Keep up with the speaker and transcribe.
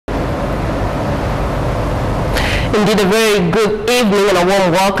Indeed, a very good evening and a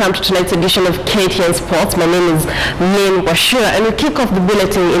warm welcome to tonight's edition of KTN Sports. My name is Lynn Washira, and we kick off the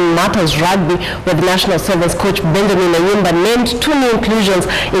bulletin in matters rugby, where the national service coach Benjamin Ayimba named 2 new inclusions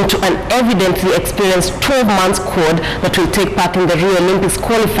into an evidently experienced 12-month squad that will take part in the Rio Olympics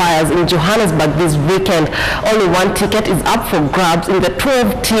qualifiers in Johannesburg this weekend. Only one ticket is up for grabs in the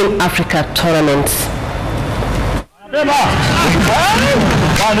 12-team Africa tournament.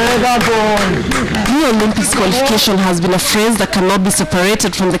 Rio Olympics qualification has been a phrase that cannot be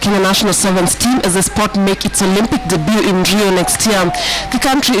separated from the Kenya national 7's team as the sport make its Olympic debut in Rio next year. The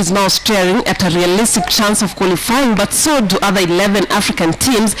country is now staring at a realistic chance of qualifying, but so do other 11 African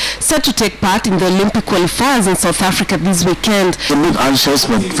teams set to take part in the Olympic qualifiers in South Africa this weekend. A bit anxious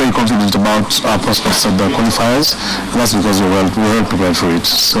but very confident about our prospects at the qualifiers, and that's because we're well prepared for it.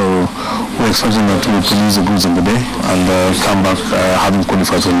 So we're expecting that we'll produce the goods on the day and come back having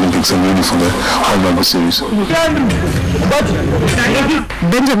qualified for the Olympics and ready for the World Rugby Series.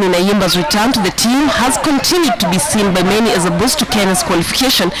 Benjamin Ayimba's return to the team has continued to be seen by many as a boost to Kenya's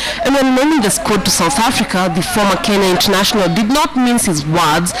qualification, and when naming the squad to South Africa, the former Kenya international did not mince his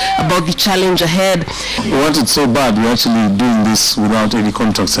words about the challenge ahead. We want it so bad, we're actually doing this without any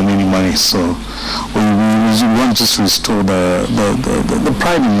contracts and any money, so we want just to restore the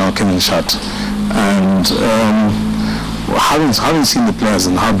pride in our Kenyan shirt. And having seen the players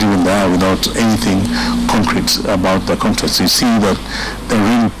and how driven they are without anything concrete about the contracts, you see that they're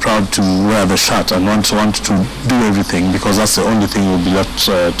really proud to wear the shirt and want to do everything, because that's the only thing we'll be left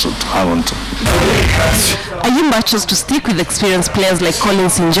to have on to. Ayimba chose to stick with experienced players like Colin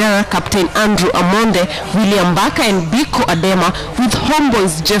Sinjera, Captain Andrew Amonde, William Baka and Biko Adema, with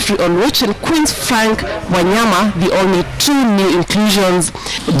homeboys Jeffrey Onwich and Queens Frank Wanyama, the only 2 new inclusions.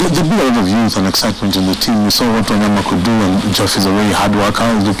 There's been a lot of youth and excitement in the team. We saw what Wanyama could do, and Jeff is a very hard worker,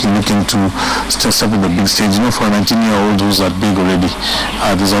 looking to step in the big stage. You know, for a 19-year-old who's that big already,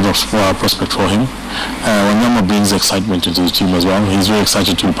 there's a lot of prospect for him. Wanyama brings excitement into the team as well. He's very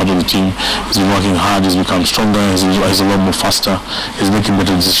excited to be part of the team. He's been working hard, he's become stronger, he's a lot more faster, he's making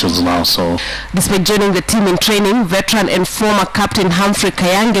better decisions now. So, despite joining the team in training, veteran and former captain Humphrey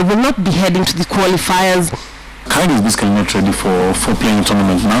Kayange will not be heading to the qualifiers. Kayange is basically not ready for playing a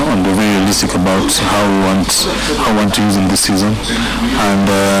tournament now, and we're very realistic about how we want to use him this season, and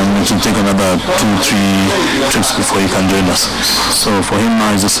it will take another 2-3 trips before he can join us. So for him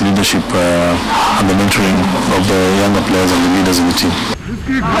now, it's just leadership and the mentoring of the younger players and the leaders in the team.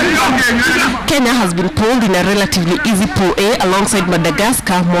 Kenya has been pulled in a relatively easy Pool A alongside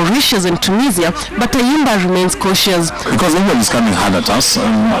Madagascar, Mauritius and Tunisia, but Ayimba remains cautious. Because everyone is coming hard at us,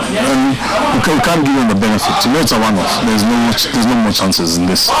 and we can't give them the benefit. You know, it's a one-off. There's no more chances in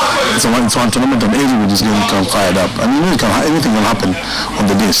this. It's one tournament and everybody's going to come fired up. And you know, anything will happen on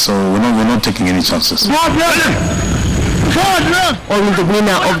the day, so we're not taking any chances. Only the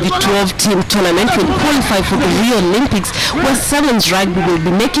winner of the 12-team tournament will qualify for the Rio Olympics, where 7's rugby will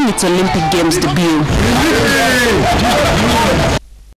be making its Olympic Games debut.